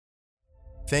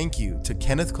Thank you to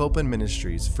Kenneth Copeland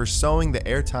Ministries for sowing the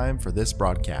airtime for this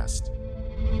broadcast.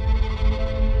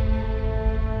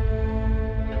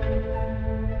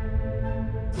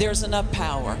 There's enough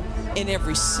power in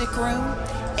every sick room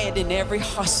and in every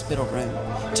hospital room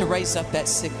to raise up that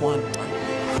sick one.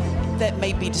 That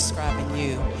may be describing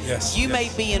you. Yes. You may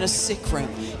be in a sick room.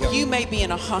 Yep. You may be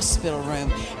in a hospital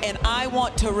room. And I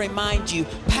want to remind you,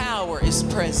 power is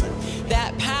present.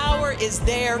 That power is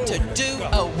there to do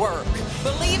a work.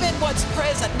 Believe in what's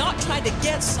present, not trying to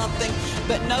get something,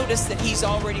 but notice that He's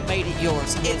already made it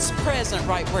yours. It's present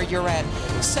right where you're at.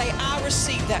 Say, I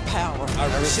receive that power.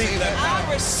 I receive that power.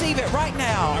 I receive it right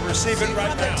now. I receive it right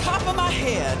From now. the top of my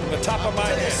head. From the top of my to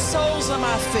head. the soles of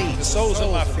my feet. The soles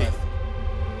of my feet.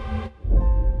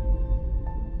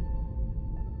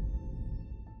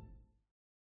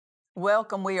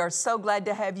 Welcome. We are so glad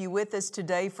to have you with us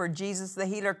today for Jesus the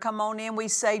Healer. Come on in. We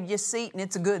saved your seat, and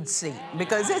it's a good seat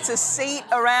because it's a seat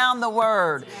around the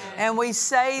Word. And we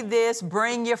say this,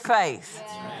 bring your faith.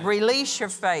 Release your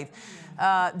faith.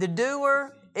 The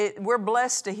doer, we're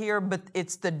blessed to hear, but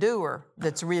it's the doer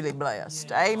that's really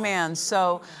blessed. Amen.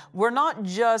 So we're not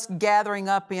just gathering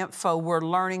up info. We're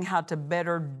learning how to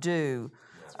better do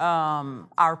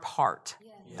our part.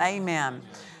 Amen.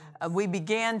 We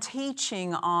began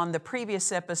teaching on the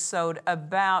previous episode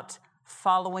about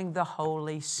following the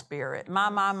Holy Spirit.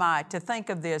 My, to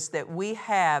think of this, that we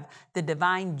have the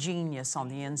divine genius on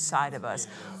the inside of us.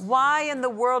 Why in the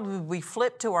world would we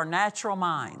flip to our natural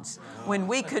minds when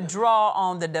we could draw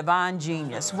on the divine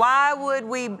genius? Why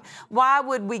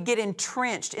would we get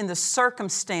entrenched in the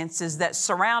circumstances that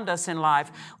surround us in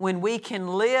life when we can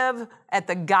live at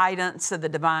the guidance of the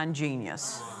divine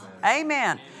genius?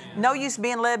 Amen. No use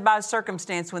being led by a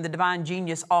circumstance when the divine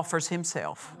genius offers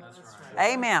Himself.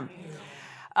 Amen.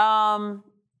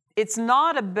 It's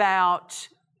not about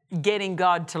getting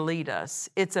God to lead us.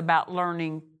 It's about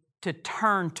learning to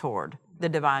turn toward the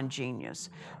divine genius,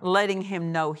 letting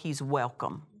Him know He's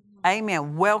welcome.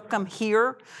 Amen. Welcome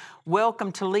here,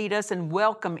 welcome to lead us, and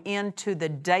welcome into the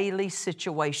daily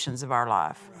situations of our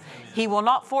life. He will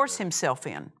not force Himself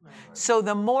in. So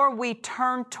the more we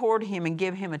turn toward Him and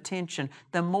give Him attention,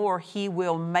 the more He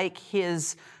will make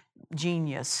His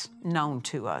genius known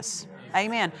to us.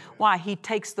 Amen. Why? He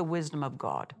takes the wisdom of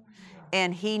God,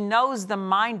 and He knows the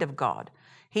mind of God.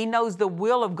 He knows the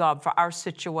will of God for our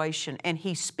situation, and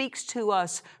He speaks to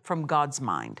us from God's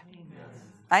mind.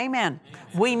 Amen.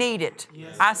 We need it.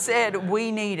 I said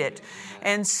we need it.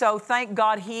 And so thank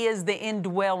God He is the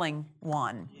indwelling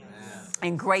one,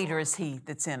 and greater is He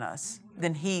that's in us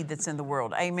than he that's in the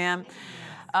world. Amen.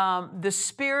 The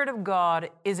Spirit of God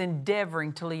is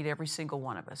endeavoring to lead every single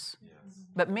one of us.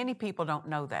 But many people don't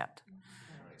know that.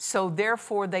 So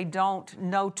therefore, they don't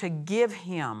know to give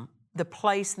Him the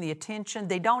place and the attention.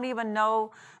 They don't even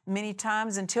know many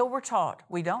times until we're taught.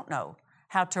 We don't know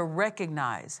how to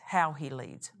recognize how He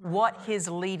leads, what His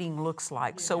leading looks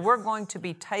like. So we're going to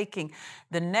be taking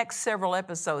the next several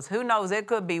episodes. Who knows? It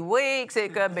could be weeks,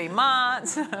 it could be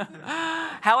months,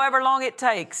 however long it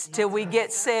takes till we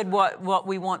get said what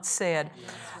we want said.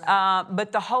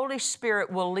 But the Holy Spirit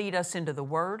will lead us into the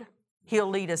Word. He'll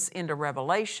lead us into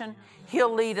revelation.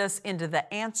 He'll lead us into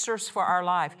the answers for our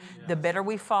life. The better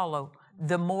we follow,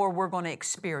 the more we're going to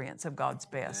experience of God's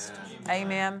best.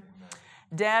 Amen.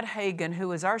 Dad Hagin,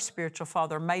 who is our spiritual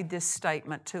father, made this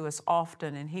statement to us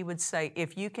often, and he would say,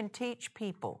 if you can teach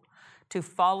people to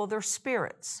follow their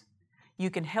spirits, you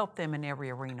can help them in every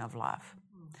arena of life.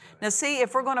 Now see,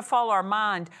 if we're going to follow our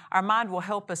mind will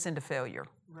help us into failure.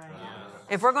 Right.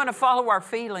 If we're going to follow our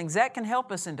feelings, that can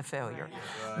help us into failure.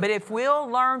 Right. But if we'll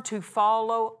learn to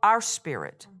follow our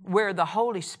spirit, where the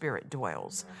Holy Spirit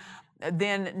dwells,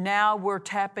 then now we're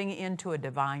tapping into a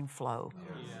divine flow.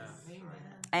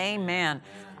 Amen.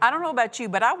 I don't know about you,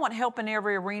 but I want help in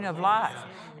every arena of life.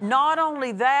 Not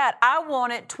only that, I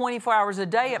want it 24 hours a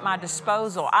day at my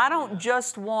disposal. I don't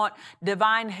just want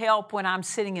divine help when I'm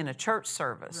sitting in a church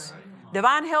service.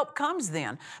 Divine help comes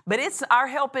then, but our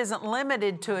help isn't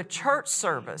limited to a church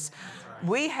service.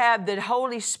 We have the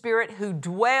Holy Spirit who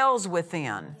dwells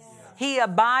within. He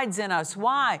abides in us.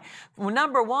 Why? Well,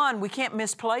 number one, we can't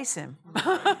misplace Him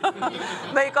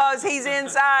because He's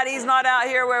inside. He's not out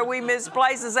here where we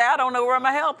misplace and say, I don't know where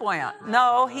my help went.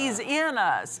 No, He's in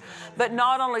us. But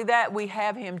not only that, we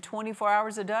have Him 24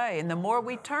 hours a day. And the more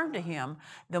we turn to Him,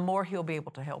 the more He'll be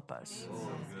able to help us.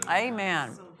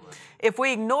 Amen. If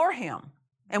we ignore Him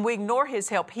and we ignore His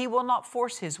help, He will not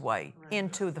force His way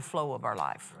into the flow of our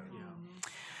life.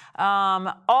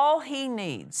 All He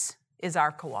needs is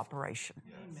our cooperation.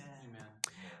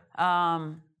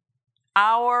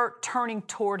 Our turning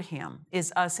toward Him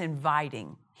is us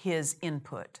inviting His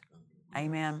input.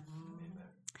 Amen.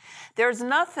 There's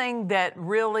nothing that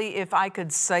really, if I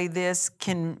could say this,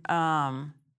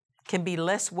 can be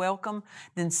less welcome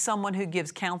than someone who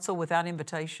gives counsel without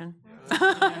invitation.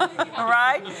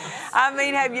 Right? I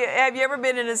mean, have you ever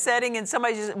been in a setting and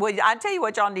somebody just, well, I tell you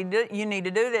what y'all need to do. You need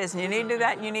to do this, and you need to do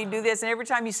that, and you need to do this, and every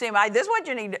time you see them, this is what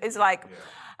you need to, it's like,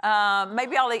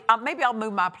 maybe I'll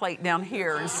move my plate down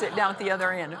here and sit down at the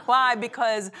other end. Why?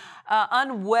 Because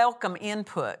unwelcome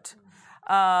input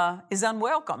is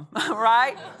unwelcome,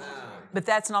 right? But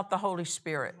that's not the Holy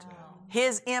Spirit.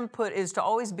 His input is to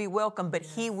always be welcome, but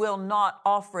He will not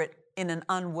offer it in an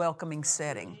unwelcoming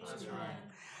setting.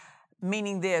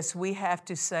 Meaning this, we have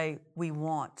to say, we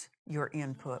want your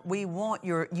input. We want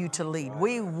you to lead.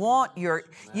 We want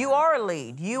you are a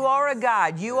lead. You are a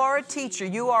guide. You are a teacher.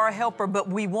 You are a helper, but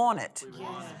we want it.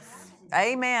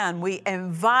 Amen. We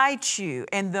invite you,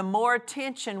 and the more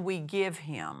attention we give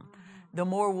Him, the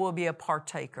more we'll be a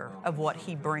partaker of what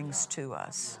He brings to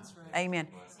us. Amen.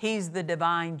 He's the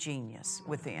divine genius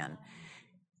within.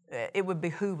 It would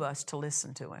behoove us to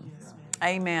listen to Him.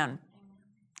 Amen.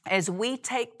 As we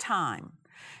take time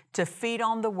to feed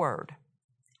on the Word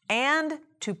and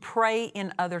to pray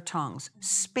in other tongues,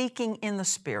 speaking in the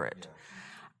Spirit,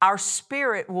 our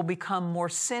spirit will become more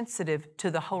sensitive to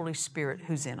the Holy Spirit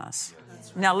who's in us.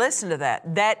 Now listen to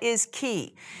that. That is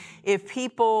key. If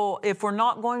we're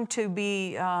not going to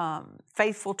be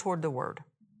faithful toward the Word,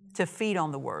 to feed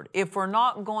on the Word, if we're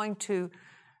not going to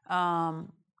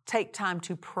take time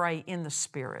to pray in the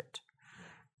Spirit,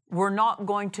 we're not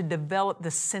going to develop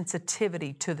the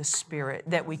sensitivity to the Spirit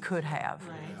that we could have.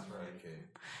 Right.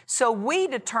 So we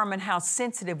determine how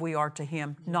sensitive we are to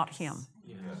Him, not Him.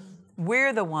 Yes.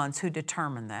 We're the ones who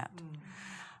determine that.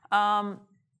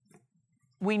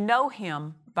 We know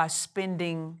Him by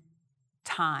spending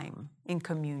time in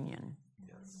communion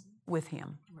with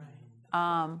Him,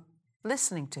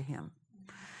 listening to Him.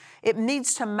 It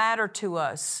needs to matter to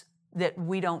us that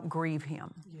we don't grieve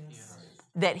Him,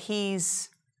 that He's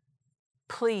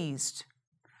pleased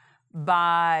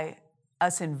by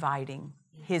us inviting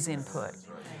His input.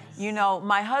 You know,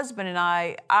 my husband and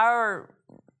I,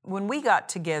 when we got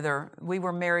together, we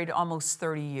were married almost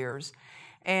 30 years.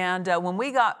 And when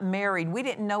we got married, we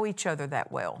didn't know each other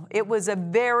that well. It was a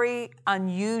very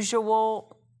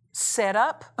unusual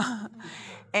setup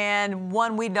and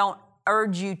one we don't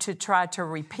urge you to try to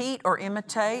repeat or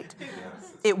imitate.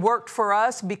 It worked for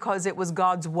us because it was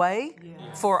God's way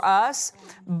for us,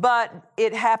 but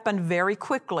it happened very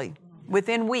quickly,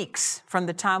 within weeks from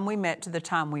the time we met to the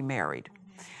time we married.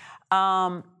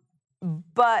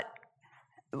 But,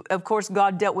 of course,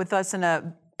 God dealt with us in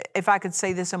a, if I could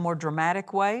say this, a more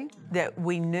dramatic way, that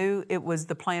we knew it was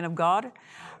the plan of God.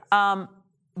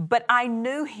 But I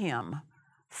knew Him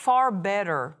far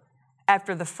better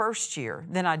after the first year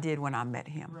than I did when I met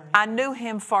Him. Right. I knew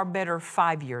Him far better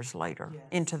 5 years later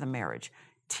into the marriage,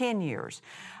 10 years.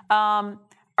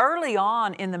 Early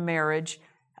on in the marriage,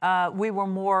 we were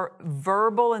more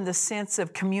verbal in the sense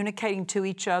of communicating to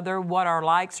each other what our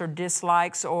likes or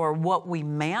dislikes or what we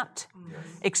meant,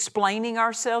 explaining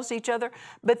ourselves to each other.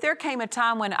 But there came a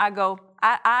time when I go,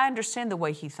 I understand the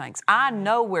way he thinks. I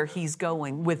know where he's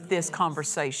going with this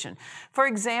conversation. For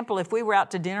example, if we were out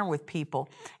to dinner with people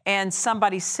and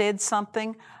somebody said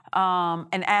something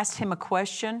and asked him a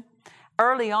question,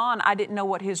 early on, I didn't know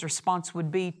what his response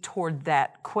would be toward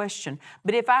that question.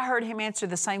 But if I heard him answer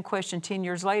the same question 10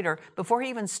 years later, before he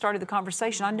even started the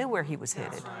conversation, I knew where he was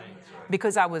headed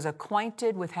because I was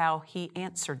acquainted with how he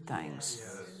answered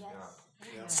things.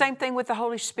 Same thing with the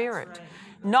Holy Spirit.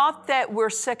 Not that we're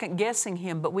second-guessing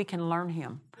Him, but we can learn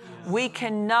Him. We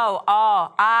can know,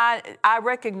 I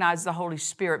recognize the Holy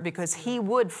Spirit because He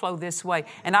would flow this way.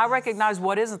 And I recognize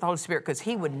what isn't the Holy Spirit because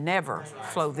He would never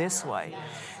flow this way.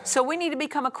 So we need to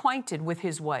become acquainted with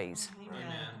His ways.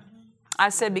 I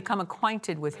said become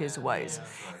acquainted with His ways.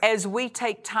 As we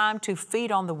take time to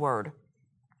feed on the Word,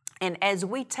 and as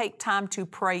we take time to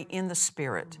pray in the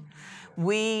Spirit,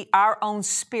 our own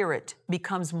spirit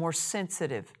becomes more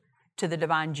sensitive to the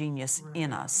divine genius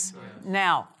in us.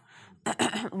 Now,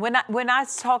 when I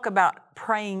talk about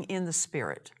praying in the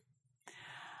Spirit,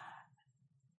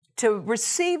 to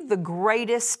receive the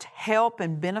greatest help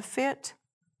and benefit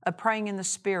of praying in the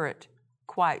Spirit,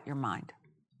 quiet your mind.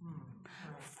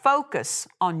 Focus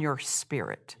on your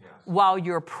spirit while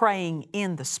you're praying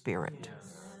in the Spirit.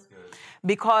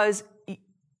 Because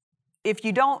if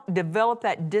you don't develop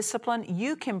that discipline,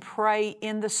 you can pray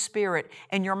in the Spirit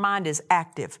and your mind is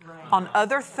active on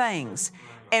other things.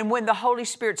 And when the Holy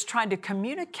Spirit's trying to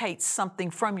communicate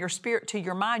something from your spirit to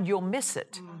your mind, you'll miss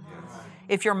it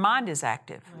if your mind is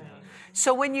active.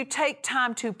 So when you take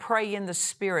time to pray in the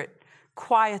Spirit,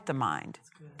 quiet the mind,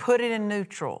 put it in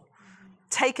neutral,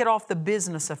 take it off the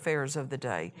business affairs of the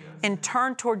day, and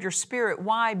turn toward your spirit.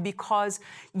 Why? Because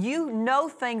you know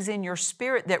things in your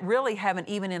spirit that really haven't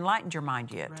even enlightened your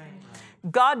mind yet.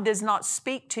 God does not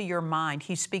speak to your mind.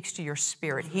 He speaks to your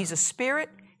spirit. He's a spirit.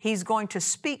 He's going to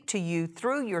speak to you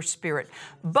through your spirit.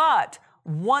 But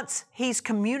once He's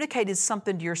communicated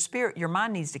something to your spirit, your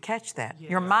mind needs to catch that.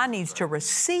 Your mind needs to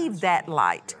receive that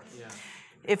light.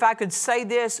 If I could say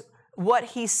this, what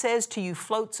He says to you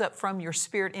floats up from your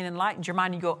spirit and enlightens your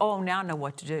mind. You go, oh, now I know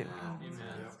what to do.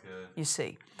 You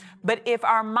see. But if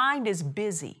our mind is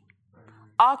busy,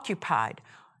 occupied,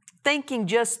 thinking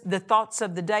just the thoughts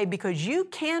of the day, because you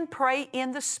can pray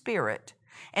in the Spirit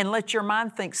and let your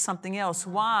mind think something else.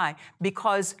 Why?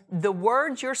 Because the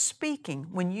words you're speaking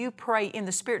when you pray in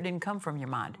the Spirit didn't come from your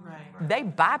mind. They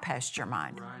bypassed your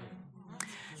mind.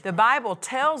 The Bible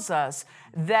tells us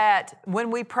that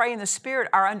when we pray in the Spirit,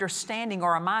 our understanding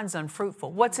or our mind's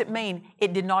unfruitful. What's it mean?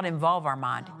 It did not involve our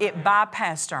mind. It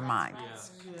bypassed our mind.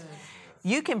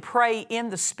 You can pray in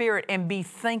the Spirit and be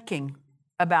thinking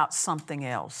about something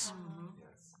else.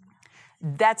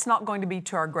 That's not going to be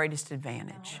to our greatest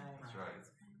advantage.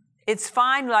 It's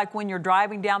fine, like when you're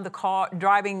driving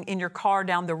in your car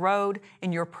down the road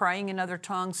and you're praying in other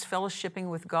tongues, fellowshipping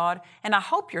with God. And I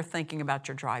hope you're thinking about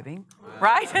your driving,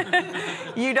 right?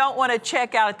 You don't want to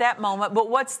check out at that moment. But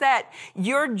what's that?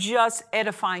 You're just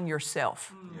edifying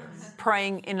yourself,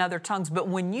 praying in other tongues. But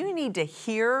when you need to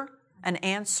hear an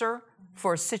answer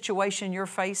for a situation you're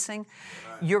facing,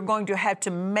 you're going to have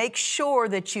to make sure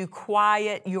that you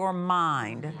quiet your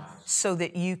mind so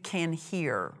that you can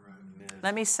hear.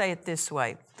 Let me say it this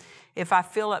way. If I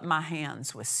fill up my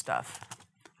hands with stuff,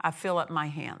 I fill up my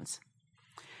hands,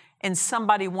 and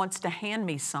somebody wants to hand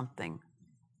me something,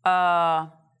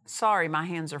 sorry, my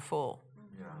hands are full,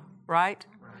 right?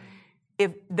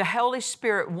 If the Holy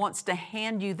Spirit wants to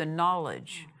hand you the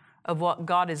knowledge of what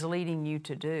God is leading you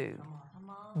to do,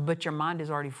 but your mind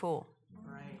is already full,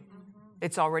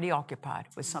 it's already occupied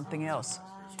with something else,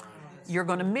 you're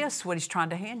going to miss what He's trying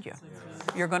to hand you.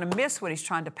 You're going to miss what He's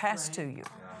trying to pass to you.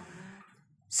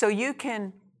 So you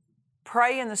can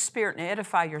pray in the Spirit and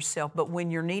edify yourself, but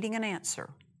when you're needing an answer,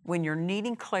 when you're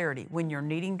needing clarity, when you're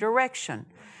needing direction,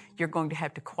 you're going to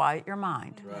have to quiet your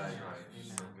mind.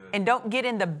 And don't get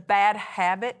in the bad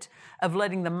habit of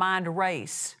letting the mind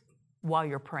race while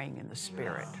you're praying in the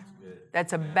Spirit.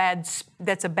 That's a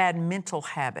bad mental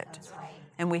habit.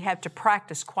 And we have to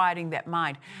practice quieting that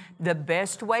mind. The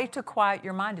best way to quiet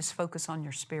your mind is focus on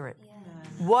your spirit.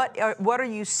 What are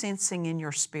you sensing in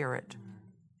your spirit?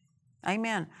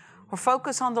 Amen. Or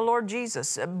focus on the Lord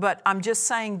Jesus. But I'm just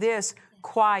saying this,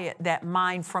 quiet that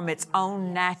mind from its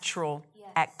own natural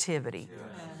activity.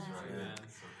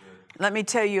 Let me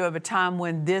tell you of a time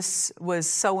when this was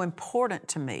so important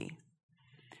to me.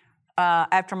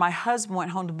 After my husband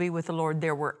went home to be with the Lord,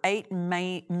 there were 8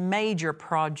 major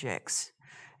projects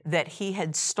that he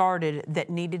had started that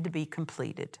needed to be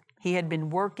completed. He had been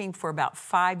working for about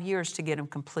 5 years to get them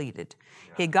completed.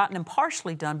 He had gotten them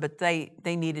partially done, but they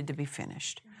needed to be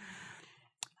finished.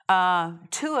 2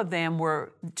 of them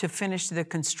were to finish the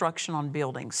construction on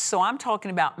buildings. So I'm talking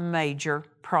about major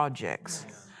projects.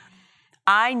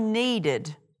 I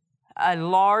needed a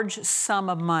large sum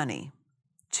of money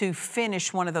to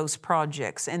finish one of those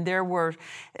projects. And there were,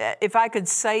 if I could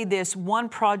say this, one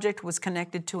project was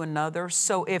connected to another.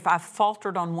 So if I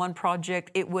faltered on one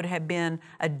project, it would have been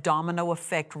a domino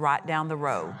effect right down the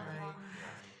road.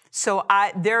 So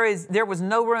there was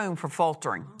no room for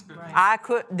faltering.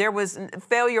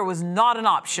 Failure was not an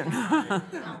option.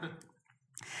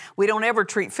 We don't ever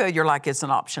treat failure like it's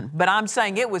an option. But I'm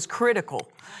saying it was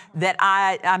critical that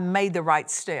I made the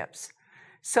right steps.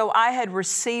 So I had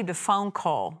received a phone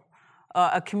call,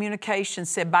 a communication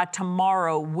said, by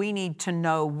tomorrow, we need to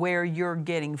know where you're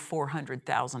getting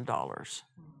 $400,000.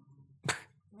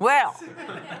 Well,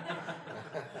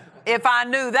 if I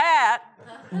knew that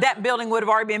building would have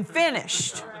already been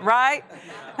finished, right?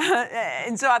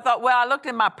 And so I thought, well, I looked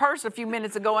in my purse a few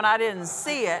minutes ago and I didn't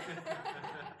see it.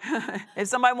 If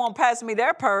somebody won't pass me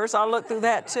their purse, I'll look through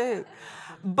that too.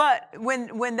 But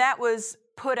when that was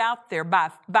put out there, by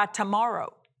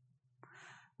tomorrow,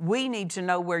 we need to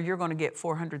know where you're going to get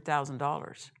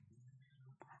 $400,000.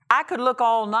 I could look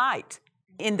all night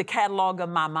in the catalog of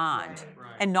my mind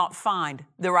and not find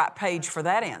the right page for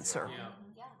that answer.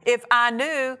 If I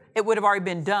knew, it would have already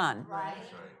been done.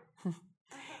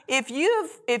 if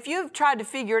you've tried to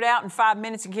figure it out in 5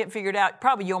 minutes and can't figure it out,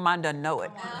 probably your mind doesn't know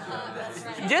it.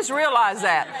 Just realize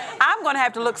that. I'm going to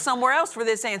have to look somewhere else for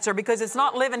this answer because it's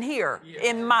not living here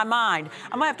in my mind.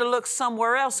 I'm going to have to look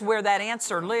somewhere else where that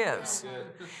answer lives.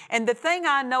 And the thing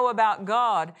I know about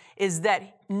God is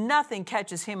that nothing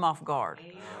catches him off guard.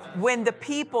 When the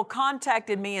people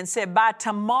contacted me and said, by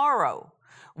tomorrow,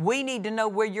 we need to know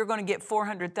where you're going to get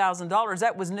 $400,000,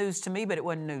 that was news to me, but it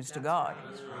wasn't news to God.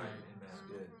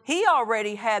 He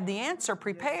already had the answer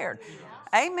prepared.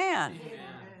 Amen.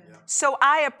 So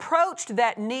I approached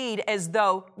that need as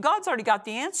though God's already got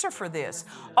the answer for this.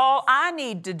 All I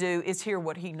need to do is hear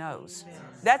what he knows.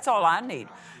 That's all I need.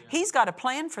 He's got a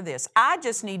plan for this. I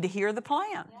just need to hear the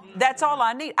plan. That's all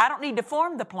I need. I don't need to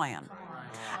form the plan.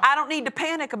 I don't need to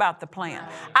panic about the plan.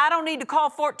 I don't need to call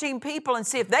 14 people and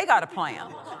see if they got a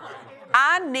plan.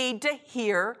 I need to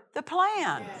hear the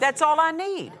plan. That's all I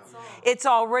need. It's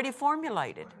already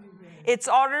formulated. It's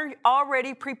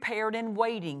already prepared and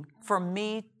waiting for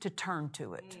me to turn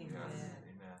to it,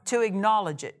 to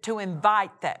acknowledge it, to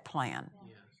invite that plan.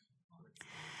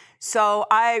 So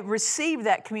I received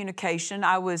that communication.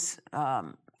 I was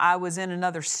in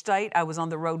another state. I was on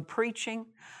the road preaching.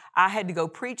 I had to go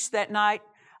preach that night.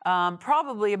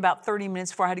 Probably about 30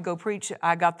 minutes before I had to go preach,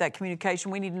 I got that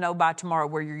communication. We need to know by tomorrow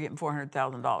where you're getting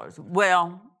 $400,000.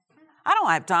 Well, I don't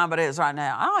have time for this right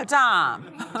now. I don't have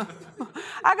time.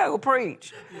 I got to go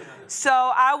preach. So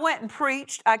I went and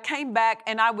preached. I came back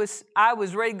and I was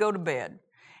ready to go to bed.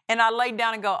 And I laid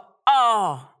down and go,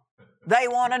 oh, they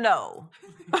want to know.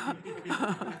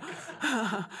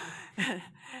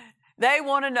 They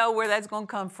want to know where that's going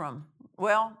to come from.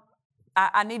 Well,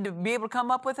 I need to be able to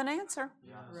come up with an answer.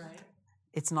 Right.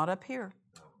 It's not up here.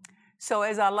 So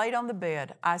as I laid on the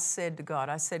bed, I said to God,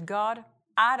 God,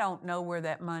 I don't know where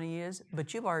that money is,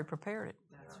 but you've already prepared it.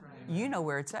 That's right. You know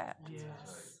where it's at.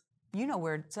 Yes. You know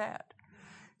where it's at.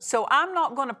 So I'm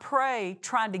not going to pray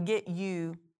trying to get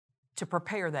you to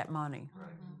prepare that money. Right.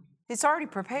 It's already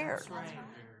prepared. That's right.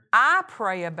 I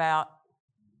pray about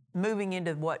moving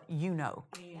into what you know.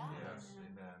 Yes.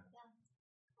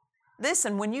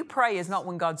 Listen, when you pray is not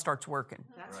when God starts working.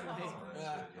 That's right.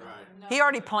 He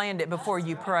already planned it before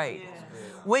you prayed.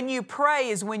 When you pray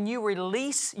is when you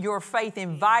release your faith,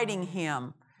 inviting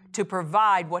Him to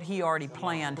provide what He already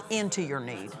planned into your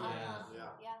need.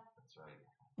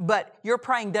 But your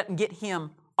praying doesn't get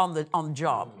Him on the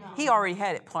job. He already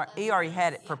had it. He already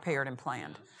had it prepared and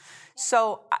planned.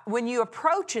 So when you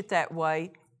approach it that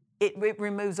way, it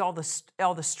removes all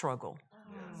the struggle.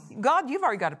 God, you've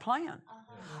already got a plan.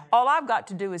 All I've got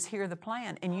to do is hear the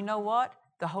plan. And you know what?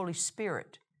 The Holy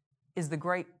Spirit is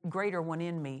the greater one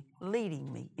in me,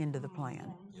 leading me into the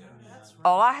plan.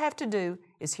 All I have to do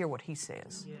is hear what He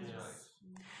says.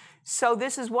 So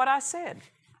this is what I said.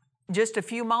 Just a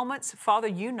few moments, Father,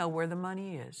 you know where the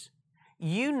money is.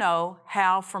 You know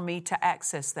how for me to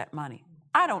access that money.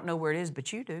 I don't know where it is,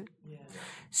 but you do.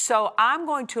 So I'm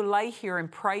going to lay here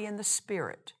and pray in the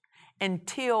Spirit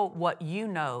until what you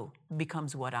know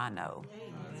becomes what I know.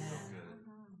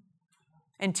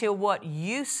 Until what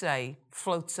you say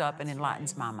floats up and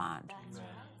enlightens my mind.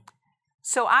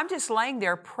 So I'm just laying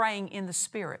there praying in the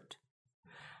Spirit.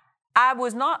 I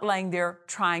was not laying there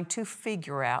trying to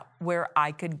figure out where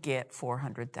I could get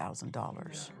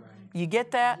 $400,000. You get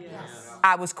that? Yes.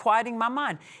 I was quieting my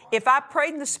mind. If I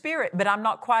prayed in the Spirit, but I'm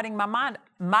not quieting my mind,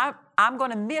 I'm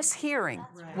going to miss hearing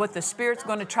what the Spirit's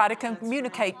going to try to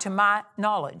communicate to my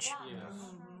knowledge,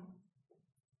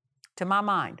 to my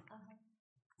mind.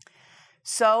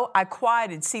 So I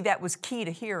quieted. See, that was key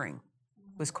to hearing,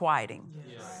 was quieting.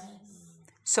 Yes.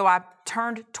 So I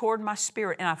turned toward my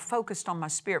spirit and I focused on my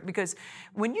spirit, because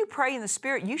when you pray in the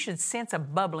Spirit, you should sense a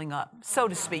bubbling up, so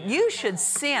to speak. You should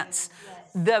sense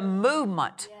the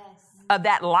movement of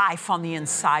that life on the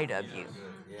inside of you.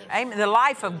 Amen. The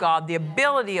life of God, the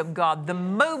ability of God, the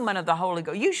movement of the Holy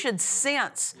Ghost. You should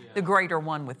sense the greater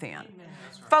one within.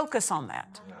 Focus on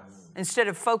that instead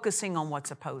of focusing on what's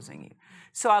opposing you.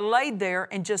 So I laid there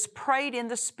and just prayed in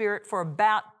the Spirit for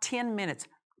about 10 minutes,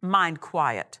 mind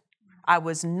quiet. I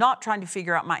was not trying to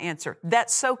figure out my answer.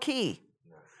 That's so key.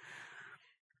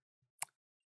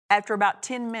 After about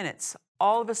 10 minutes,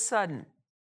 all of a sudden,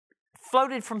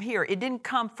 floated from here. It didn't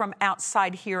come from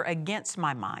outside here against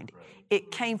my mind.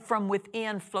 It came from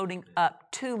within, floating up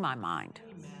to my mind.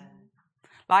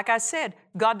 Like I said,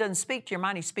 God doesn't speak to your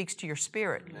mind, He speaks to your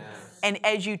spirit. Yes. And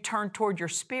as you turn toward your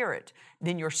spirit,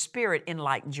 then your spirit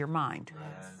enlightens your mind.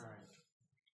 Yes.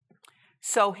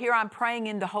 So here I'm praying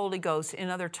in the Holy Ghost in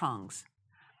other tongues.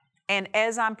 And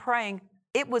as I'm praying,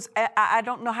 it was, I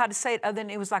don't know how to say it other than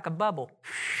it was like a bubble,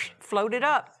 floated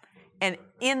up. And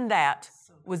in that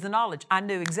was the knowledge. I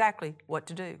knew exactly what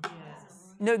to do.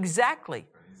 Knew exactly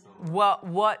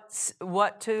what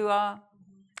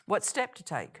step to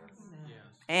take.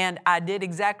 And I did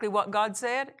exactly what God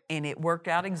said, and it worked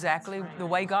out exactly the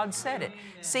way God said it.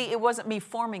 See, it wasn't me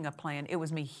forming a plan, it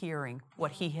was me hearing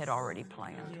what He had already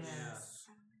planned.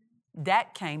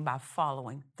 That came by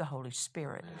following the Holy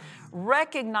Spirit,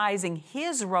 recognizing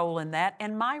His role in that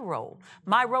and my role.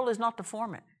 My role is not to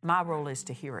form it. My role is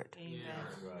to hear it.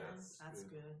 That's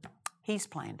good. He's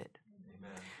planned it.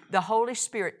 The Holy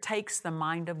Spirit takes the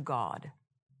mind of God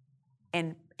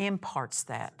and imparts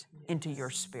that into your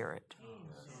spirit.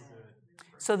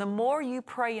 So the more you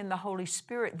pray in the Holy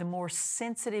Spirit, the more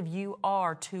sensitive you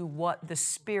are to what the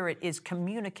Spirit is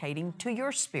communicating to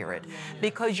your spirit,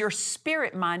 because you're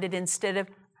spirit-minded instead of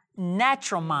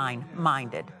natural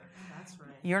minded.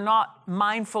 You're not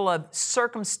mindful of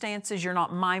circumstances. You're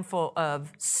not mindful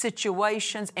of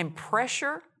situations and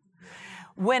pressure.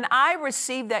 When I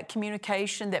received that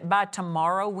communication that by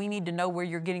tomorrow we need to know where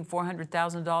you're getting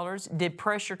 $400,000, did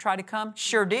pressure try to come?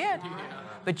 Sure did.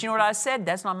 But you know what I said?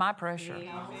 That's not my pressure.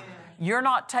 You're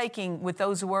not taking with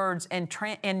those words and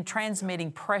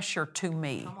transmitting pressure to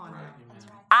me.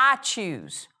 I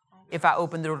choose if I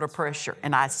open the door to pressure,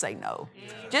 and I say no.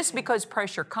 Just because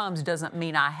pressure comes doesn't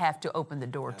mean I have to open the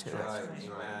door to it.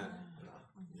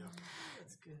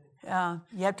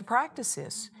 You have to practice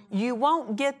this. You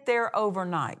won't get there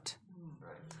overnight.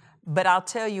 But I'll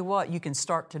tell you what, you can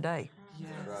start today.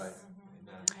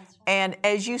 And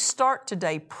as you start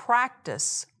today,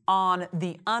 practice on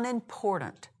the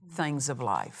unimportant things of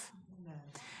life.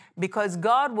 Because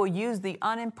God will use the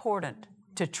unimportant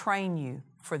to train you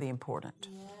for the important.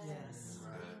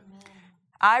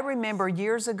 I remember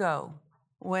years ago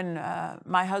when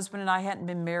my husband and I hadn't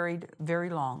been married very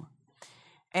long,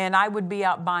 and I would be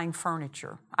out buying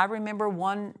furniture. I remember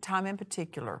one time in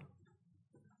particular,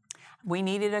 we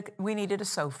needed a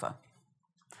sofa.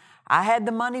 I had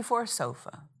the money for a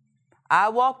sofa. I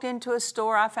walked into a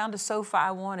store, I found a sofa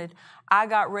I wanted. I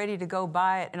got ready to go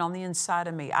buy it, and on the inside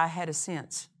of me, I had a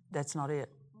sense, that's not it.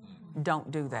 Don't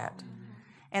do that.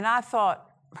 And I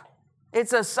thought,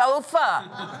 it's a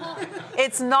sofa.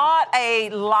 It's not a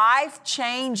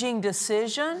life-changing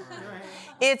decision.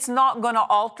 It's not going to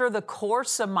alter the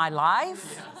course of my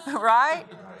life, right?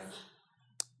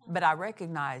 But I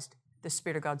recognized the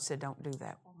Spirit of God said, don't do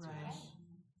that.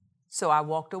 So I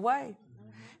walked away.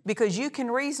 Because you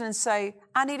can reason and say,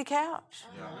 I need a couch.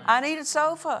 I need a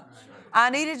sofa.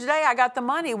 I need it today. I got the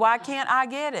money. Why can't I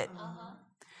get it?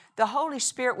 The Holy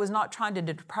Spirit was not trying to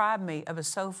deprive me of a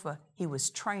sofa. He was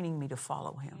training me to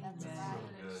follow Him.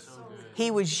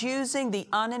 He was using the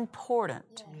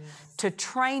unimportant to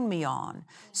train me on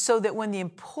so that when the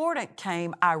important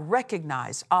came, I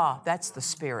recognized, that's the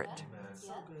Spirit.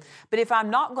 But if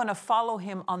I'm not going to follow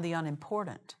Him on the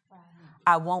unimportant,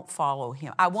 I won't follow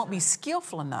Him. I won't be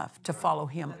skillful enough to follow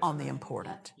Him on the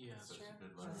important.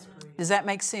 Does that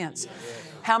make sense?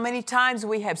 How many times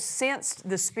we have sensed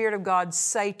the Spirit of God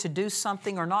say to do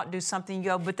something or not do something, you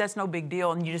go, but that's no big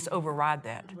deal, and you just override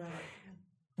that.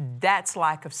 That's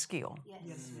lack of skill.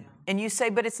 And you say,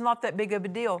 but it's not that big of a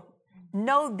deal.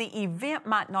 No, the event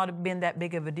might not have been that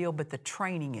big of a deal, but the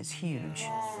training is huge.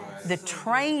 The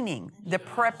training, the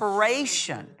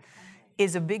preparation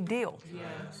is a big deal.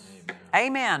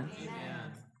 Amen.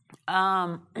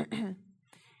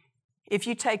 If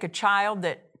you take a child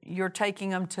that you're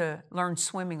taking them to learn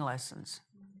swimming lessons,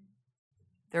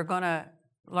 they're going to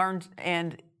learn,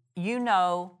 and you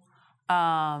know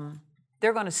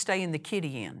they're going to stay in the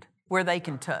kiddie end where they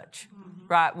can touch,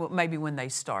 right? Well, maybe when they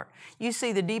start. You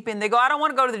see the deep end, they go, I don't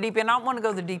want to go to the deep end. I don't want to go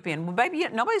to the deep end. Well, baby,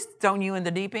 nobody's throwing you in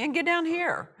the deep end. Get down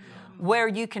here where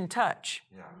you can touch.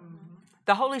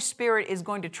 The Holy Spirit is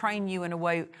going to train you in a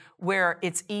way where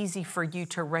it's easy for you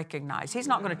to recognize. He's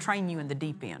not going to train you in the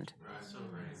deep end.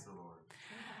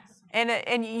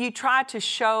 And you try to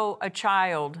show a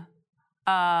child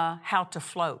how to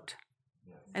float.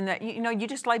 And that, you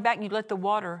just lay back and you let the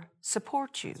water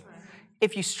support you.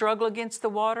 If you struggle against the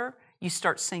water, you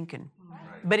start sinking.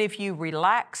 But if you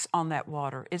relax on that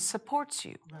water, it supports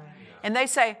you. And they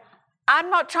say, I'm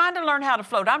not trying to learn how to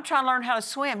float. I'm trying to learn how to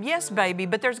swim. Yes, baby,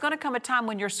 but there's going to come a time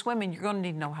when you're swimming, you're going to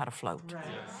need to know how to float.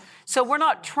 So we're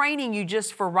not training you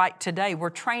just for right today. We're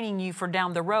training you for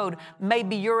down the road.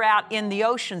 Maybe you're out in the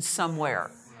ocean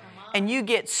somewhere and you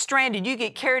get stranded. You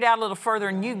get carried out a little further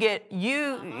and you get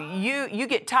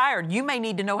tired. You may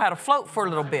need to know how to float for a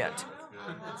little bit.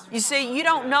 You see, you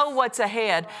don't know what's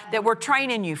ahead that we're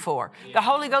training you for. The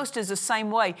Holy Ghost is the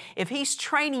same way. If He's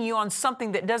training you on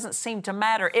something that doesn't seem to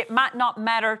matter, it might not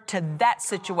matter to that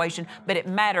situation, but it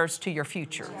matters to your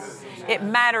future. It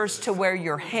matters to where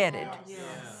you're headed.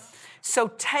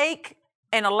 So take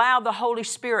and allow the Holy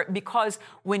Spirit, because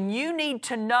when you need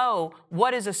to know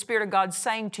what is the Spirit of God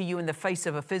saying to you in the face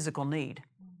of a physical need.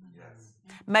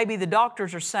 Maybe the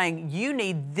doctors are saying, you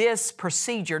need this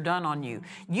procedure done on you.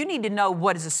 You need to know,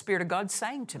 what is the Spirit of God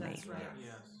saying to me? Right.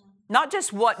 Not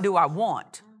just what do I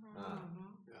want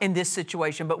in this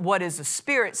situation, but what is the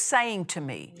Spirit saying to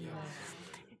me?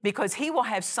 Because He will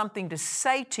have something to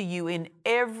say to you in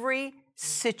every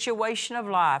situation of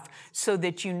life so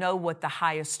that you know what the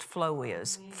highest flow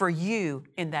is for you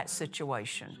in that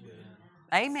situation.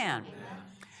 Amen.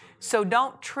 So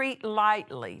don't treat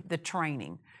lightly the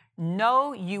training.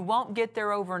 No, you won't get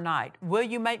there overnight. Will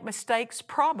you make mistakes?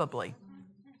 Probably.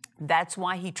 That's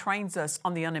why He trains us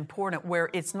on the unimportant,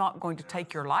 where it's not going to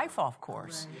take your life off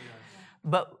course.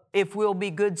 But if we'll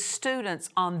be good students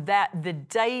on that, the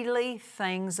daily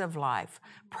things of life,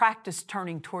 practice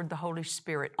turning toward the Holy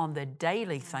Spirit on the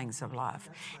daily things of life.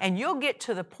 And you'll get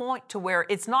to the point to where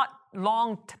it's not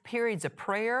long periods of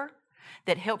prayer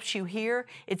that helps you hear.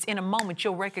 It's in a moment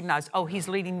you'll recognize, oh, He's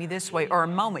leading me this way. Or a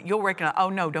moment you'll recognize, oh,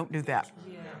 no, don't do that.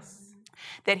 Yes.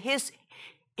 That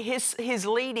His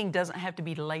leading doesn't have to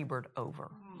be labored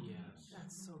over. Yes.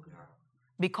 That's so good.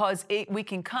 Because we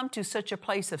can come to such a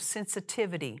place of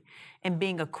sensitivity and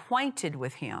being acquainted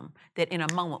with Him that in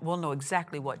a moment we'll know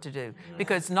exactly what to do. Yes.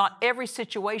 Because not every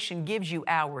situation gives you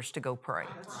hours to go pray.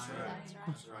 That's right.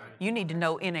 That's right. You need to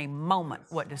know in a moment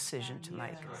what decision to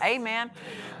make. Amen.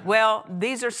 Well,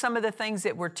 these are some of the things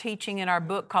that we're teaching in our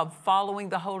book called Following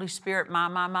the Holy Spirit.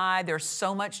 My. There's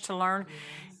so much to learn.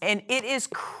 And it is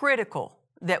critical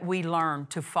that we learn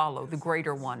to follow the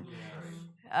greater one.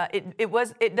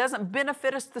 It doesn't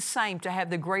benefit us the same to have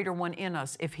the greater one in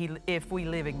us if we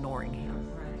live ignoring Him.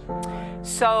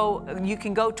 So you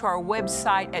can go to our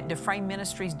website at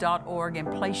DufresneMinistries.org and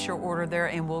place your order there,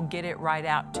 and we'll get it right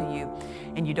out to you.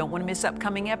 And you don't want to miss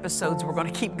upcoming episodes. We're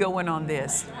going to keep going on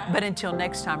this. But until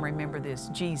next time, remember this: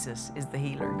 Jesus is the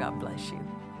healer. God bless you.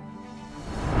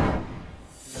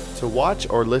 To watch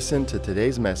or listen to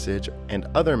today's message and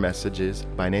other messages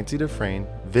by Nancy Dufresne,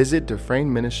 visit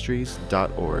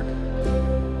DufresneMinistries.org.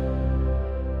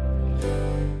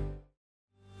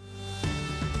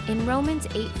 In Romans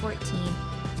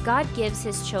 8:14, God gives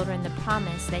His children the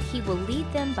promise that He will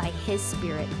lead them by His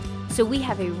Spirit, so we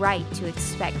have a right to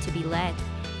expect to be led.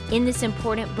 In this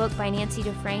important book by Nancy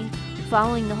Dufresne,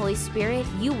 Following the Holy Spirit,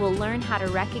 you will learn how to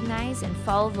recognize and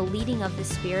follow the leading of the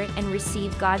Spirit and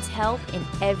receive God's help in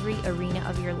every arena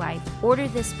of your life. Order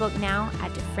this book now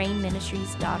at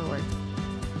DufresneMinistries.org.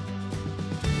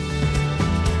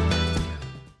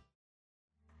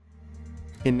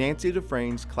 In Nancy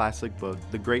Dufresne's classic book,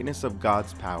 The Greatness of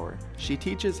God's Power, she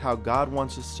teaches how God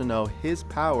wants us to know His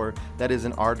power that is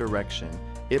in our direction.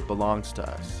 It belongs to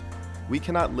us. We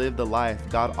cannot live the life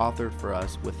God authored for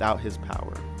us without His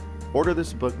power. Order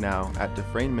this book now at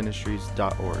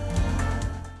DufresneMinistries.org.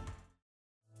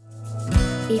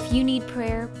 If you need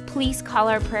prayer, please call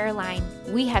our prayer line.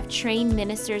 We have trained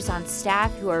ministers on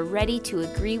staff who are ready to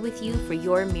agree with you for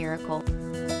your miracle.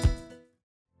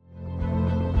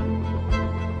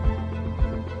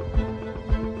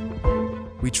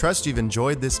 We trust you've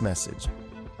enjoyed this message.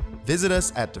 Visit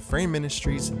us at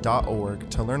DufresneMinistries.org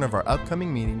to learn of our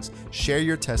upcoming meetings, share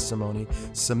your testimony,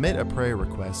 submit a prayer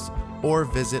request, or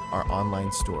visit our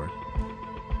online store.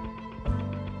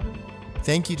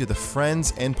 Thank you to the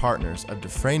friends and partners of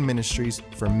Dufresne Ministries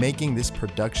for making this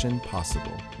production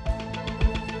possible.